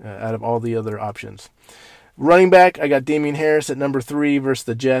out of all the other options. Running back, I got Damian Harris at number 3 versus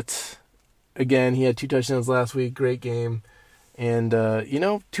the Jets. Again, he had 2 touchdowns last week. Great game. And,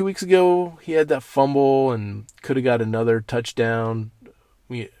 2 weeks ago, he had that fumble and could have got another touchdown.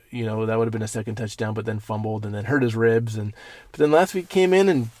 That would have been a second touchdown, but then fumbled and then hurt his ribs. But then last week came in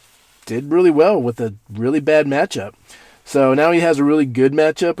and did really well with a really bad matchup. So now he has a really good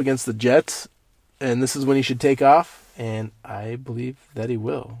matchup against the Jets, and this is when he should take off, and I believe that he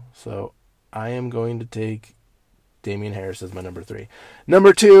will. So I am going to take Damian Harris as my number 3.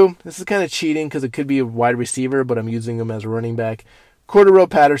 Number 2, this is kind of cheating because it could be a wide receiver, but I'm using him as a running back. Cordarrelle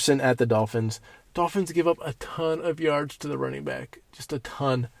Patterson at the Dolphins. Dolphins give up a ton of yards to the running back. Just a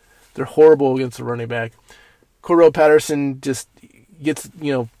ton. They're horrible against the running back. Cordarrelle Patterson just gets,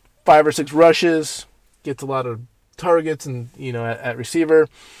 5 or 6 rushes, gets a lot of targets and, at receiver.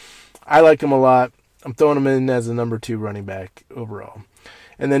 I like him a lot. I'm throwing him in as a number 2 running back overall.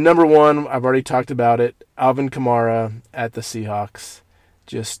 And then number 1, I've already talked about it, Alvin Kamara at the Seahawks.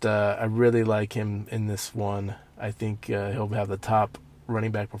 I really like him in this one. I think he'll have the top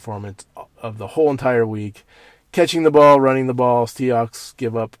running back performance of the whole entire week. Catching the ball, running the ball, Seahawks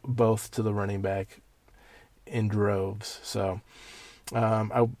give up both to the running back in droves. So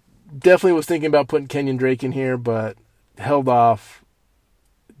I definitely was thinking about putting Kenyon Drake in here, but held off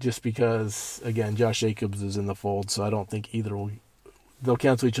just because, again, Josh Jacobs is in the fold, so I don't think they'll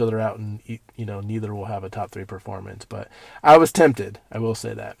cancel each other out, and neither will have a top 3 performance. But I was tempted, I will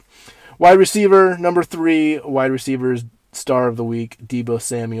say that. Wide receiver, number 3, wide receivers, star of the week, Deebo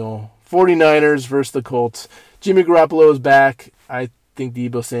Samuel. 49ers versus the Colts. Jimmy Garoppolo is back. I think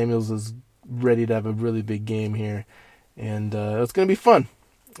Deebo Samuel is ready to have a really big game here, and it's going to be fun.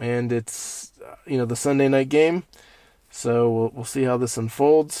 And it's, the Sunday night game, so we'll see how this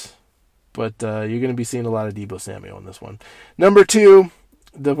unfolds. But you're going to be seeing a lot of Deebo Samuel in this one. Number 2,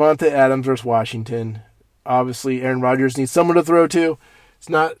 Davante Adams versus Washington. Obviously, Aaron Rodgers needs someone to throw to. It's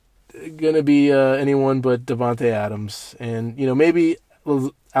not going to be anyone but Davante Adams. And, maybe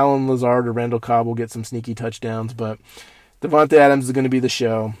Allen Lazard or Randall Cobb will get some sneaky touchdowns. But Davante Adams is going to be the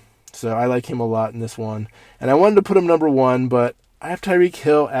show. So I like him a lot in this one. And I wanted to put him number 1, but I have Tyreek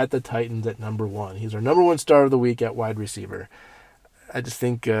Hill at the Titans at number 1. He's our number 1 star of the week at wide receiver. I just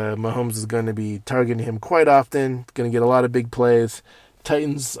think Mahomes is going to be targeting him quite often, going to get a lot of big plays.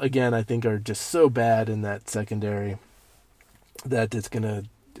 Titans, again, I think are just so bad in that secondary that it's going to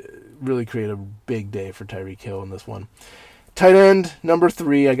really create a big day for Tyreek Hill in this one. Tight end, number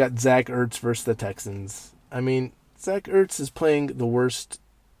 3, I got Zach Ertz versus the Texans. I mean, Zach Ertz is playing the worst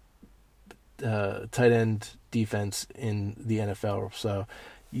tight end defense in the NFL, so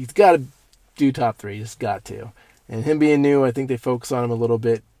he's got to do top 3. He's got to. And him being new, I think they focus on him a little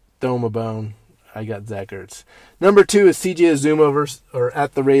bit. Throw him a bone. I got Zach Ertz. Number 2 is C.J. Uzomah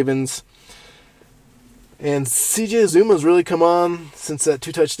at the Ravens. And C.J. Azuma's really come on since that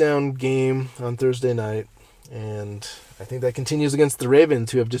 2-touchdown game on Thursday night. And I think that continues against the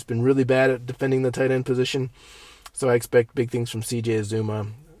Ravens, who have just been really bad at defending the tight end position. So I expect big things from C.J. Uzomah.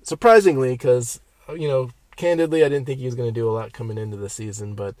 Surprisingly, because, candidly, I didn't think he was going to do a lot coming into the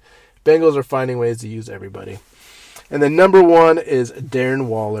season. But Bengals are finding ways to use everybody. And then number 1 is Darren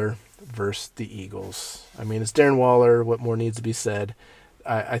Waller versus the Eagles. I mean, it's Darren Waller. What more needs to be said?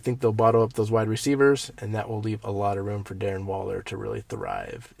 I think they'll bottle up those wide receivers, and that will leave a lot of room for Darren Waller to really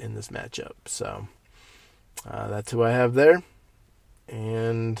thrive in this matchup. So that's who I have there.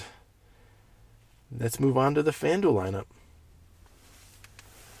 And let's move on to the FanDuel lineup.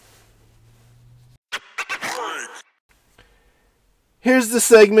 Here's the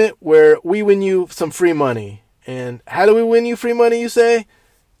segment where we win you some free money. And how do we win you free money, you say?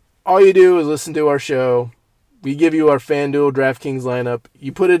 All you do is listen to our show. We give you our FanDuel DraftKings lineup.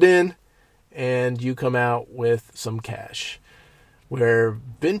 You put it in, and you come out with some cash. We've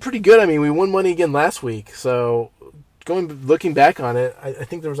been pretty good. I mean, we won money again last week. So looking back on it, I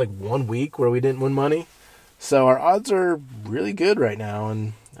think there was like 1 week where we didn't win money. So our odds are really good right now,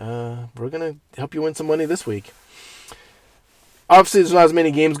 and we're going to help you win some money this week. Obviously, there's not as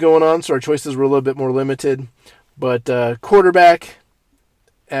many games going on, so our choices were a little bit more limited. But quarterback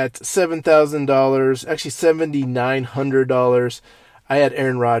at $7,000, actually $7,900. I had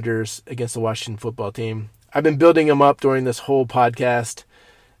Aaron Rodgers against the Washington football team. I've been building him up during this whole podcast.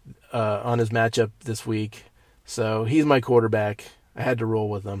 on his matchup this week. So he's my quarterback. I had to roll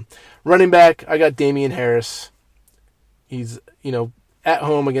with him. Running back, I got Damian Harris. He's, at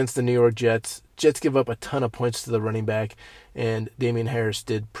home against the New York Jets. Jets give up a ton of points to the running back, and Damian Harris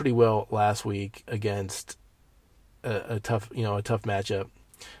did pretty well last week against a tough matchup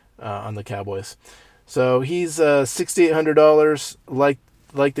on the Cowboys. So he's $6,800.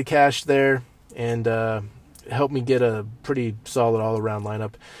 Like the cash there, and helped me get a pretty solid all-around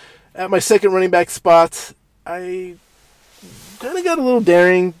lineup. At my second running back spot, I kind of got a little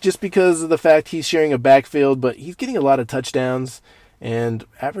daring just because of the fact he's sharing a backfield, but he's getting a lot of touchdowns and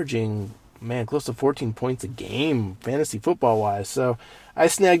averaging, close to 14 points a game, fantasy football-wise. So I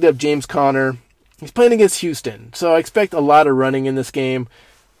snagged up James Conner. He's playing against Houston, so I expect a lot of running in this game.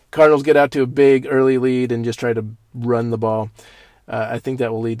 Cardinals get out to a big early lead and just try to run the ball. I think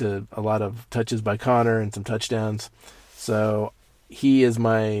that will lead to a lot of touches by Conner and some touchdowns. So he is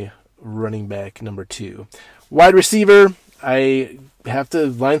my running back number 2. Wide receiver, I have to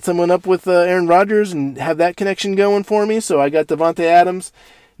line someone up with Aaron Rodgers and have that connection going for me. So I got Devontae Adams.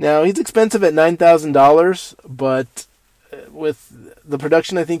 Now, he's expensive at $9,000, but with the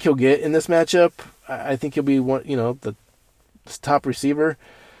production I think he'll get in this matchup, I think he'll be the top receiver.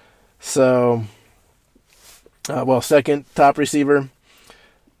 So, second top receiver.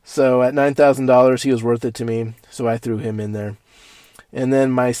 So at $9,000, he was worth it to me. So I threw him in there. And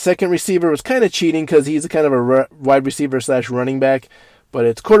then my second receiver was kind of cheating because he's a kind of a wide receiver / running back. But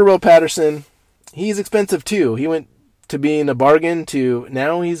it's Cordarrelle Patterson. He's expensive too. He went to being a bargain to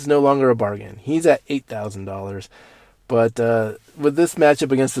now he's no longer a bargain. He's at $8,000. But with this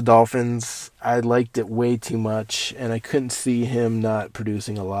matchup against the Dolphins, I liked it way too much, and I couldn't see him not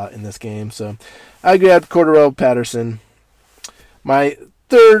producing a lot in this game. So I grabbed Cordarrelle Patterson. My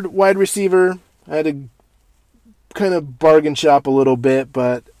third wide receiver, I had to kind of bargain shop a little bit,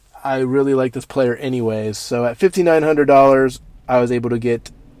 but I really like this player anyways. So at $5,900, I was able to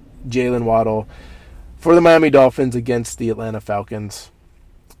get Jalen Waddle for the Miami Dolphins against the Atlanta Falcons.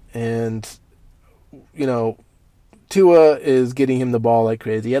 And, Tua is getting him the ball like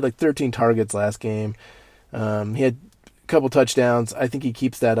crazy. He had 13 targets last game. He had a couple touchdowns. I think he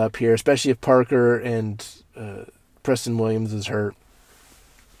keeps that up here, especially if Parker and Preston Williams is hurt.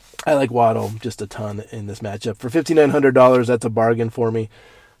 I like Waddle just a ton in this matchup. For $5,900, that's a bargain for me.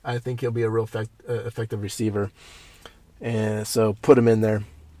 I think he'll be a real effective receiver. And so put him in there.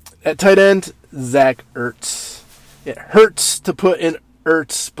 At tight end, Zach Ertz. It hurts to put in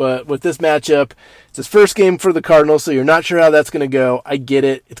Ertz, but with this matchup, it's his first game for the Cardinals, so you're not sure how that's going to go. I get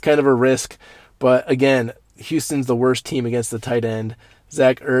it. It's kind of a risk. But again, Houston's the worst team against the tight end.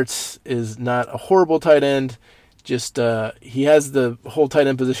 Zach Ertz is not a horrible tight end. Just he has the whole tight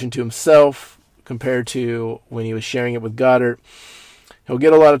end position to himself compared to when he was sharing it with Goddard. He'll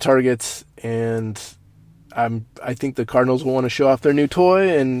get a lot of targets, and I think the Cardinals will want to show off their new toy,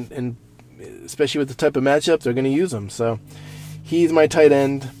 and especially with the type of matchup, they're going to use him. So he's my tight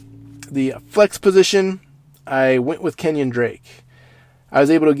end. The flex position, I went with Kenyon Drake. I was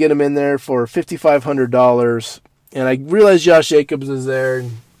able to get him in there for $5,500, and I realized Josh Jacobs is there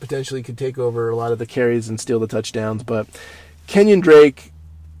and potentially could take over a lot of the carries and steal the touchdowns. But Kenyon Drake,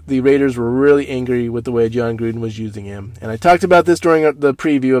 the Raiders were really angry with the way John Gruden was using him. And I talked about this during the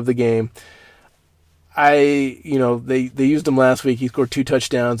preview of the game. They used him last week. He scored 2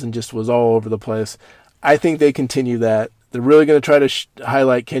 touchdowns and just was all over the place. I think they continue that. They're really going to try to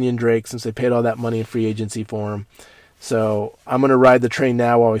highlight Kenyon Drake since they paid all that money in free agency for him. So I'm going to ride the train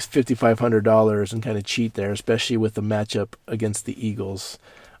now while he's $5,500 and kind of cheat there, especially with the matchup against the Eagles.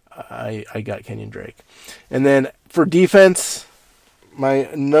 I got Kenyon Drake. And then for defense, I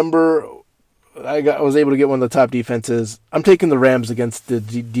was able to get one of the top defenses. I'm taking the Rams against the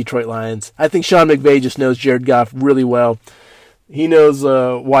Detroit Lions. I think Sean McVay just knows Jared Goff really well. He knows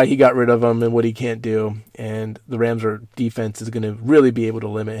why he got rid of him and what he can't do. And the Rams' defense is going to really be able to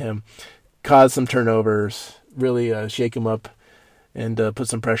limit him, cause some turnovers, really shake him up, and put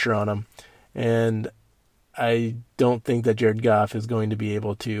some pressure on him. And I don't think that Jared Goff is going to be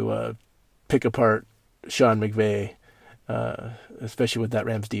able to pick apart Sean McVay, especially with that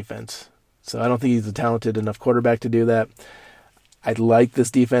Rams defense. So I don't think he's a talented enough quarterback to do that. I like this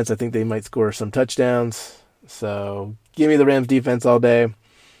defense. I think they might score some touchdowns. So give me the Rams defense all day,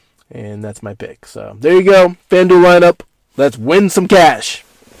 and that's my pick. So there you go. FanDuel lineup. Let's win some cash.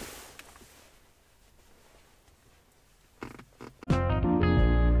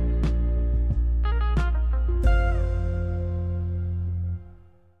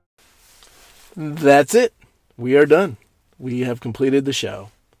 That's it. We are done. We have completed the show.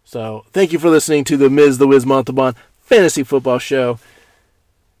 So thank you for listening to the Miz the Wiz Montalban Fantasy Football Show.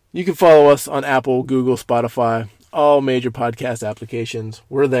 You can follow us on Apple, Google, Spotify, all major podcast applications.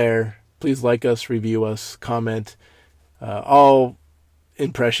 We're there. Please like us, review us, comment. All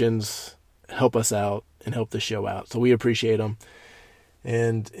impressions help us out and help the show out. So we appreciate them.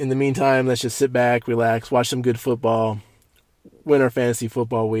 And in the meantime, let's just sit back, relax, watch some good football, win our fantasy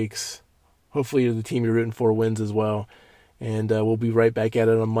football weeks. Hopefully the team you're rooting for wins as well. And we'll be right back at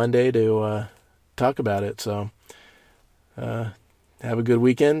it on Monday to talk about it. So have a good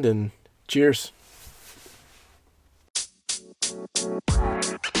weekend and cheers.